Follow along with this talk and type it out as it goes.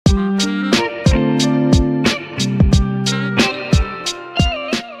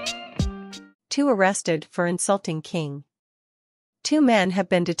2 arrested for insulting king. 2 men have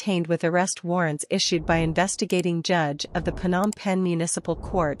been detained with arrest warrants issued by investigating judge of the Phnom Penh Municipal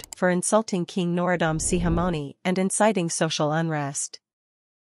Court for insulting King Norodom Sihamoni and inciting social unrest.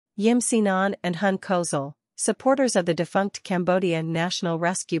 Sinan and Hun Kosal, supporters of the defunct Cambodia National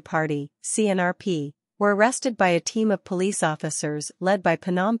Rescue Party, CNRP, were arrested by a team of police officers led by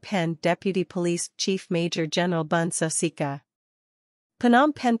Phnom Penh Deputy Police Chief Major General Bun Sosikha.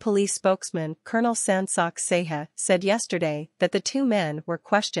 Phnom Penh Police spokesman Colonel San Sok Seiha said yesterday that the 2 men were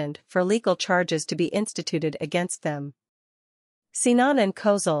questioned for legal charges to be instituted against them. Sinan and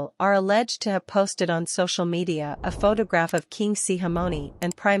Kosal are alleged to have posted on social media a photograph of King Sihamoni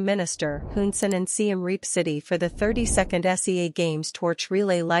and Prime Minister Hun Sen in Siem Reap City for the 32nd SEA Games torch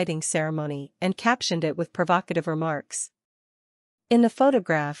relay lighting ceremony and captioned it with provocative remarks. In the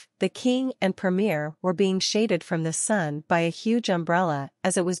photograph, the king and premier were being shaded from the sun by a huge umbrella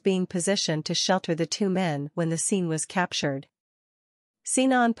as it was being positioned to shelter the 2 men when the scene was captured.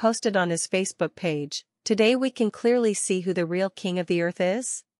 Sinan posted on his Facebook page, "Today we can clearly see who the real king of the earth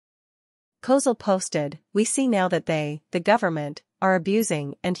is." Kosal posted, "We see now that they, the government, are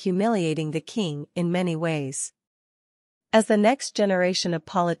abusing and humiliating the king in many ways. As the next generation of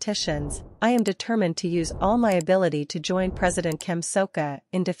politicians, I am determined to use all my ability to join President Kem Sokha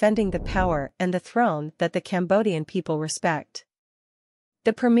in defending the power and the throne that the Cambodian people respect."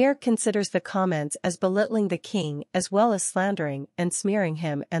 The premier considers the comments as belittling the king as well as slandering and smearing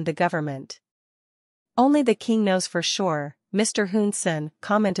him and the government. "Only the king knows for sure," Mr. Hun Sen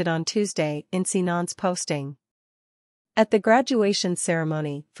commented on Tuesday in Sinan's posting. At the graduation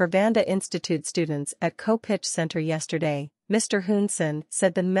ceremony for Vanda Institute students at Kopich Center yesterday, Mr. Hun Sen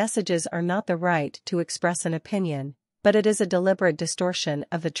said the messages are not the right to express an opinion, but it is a deliberate distortion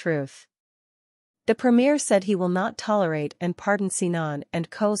of the truth. The premier said he will not tolerate and pardon Sinan and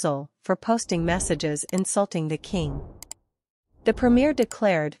Kosal for posting messages insulting the king. The premier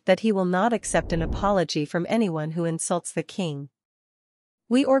declared that he will not accept an apology from anyone who insults the king.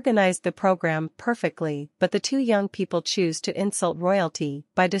 "We organized the program perfectly, but the 2 young people choose to insult royalty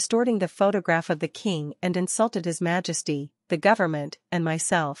by distorting the photograph of the king and insulted His Majesty, the government, and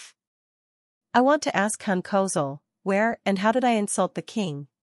myself. I want to ask Hun Kosal, where and how did I insult the king?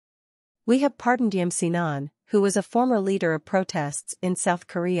 We have pardoned Sinan, who was a former leader of protests in South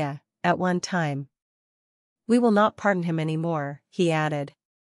Korea, at one time. We will not pardon him anymore," he added.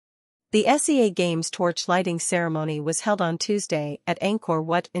 The SEA Games torch lighting ceremony was held on Tuesday at Angkor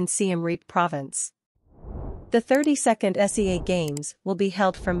Wat in Siem Reap Province. The 32nd SEA Games will be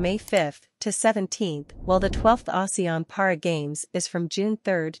held from May 5 to 17, while the 12th ASEAN Para Games is from June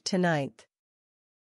 3 to 9.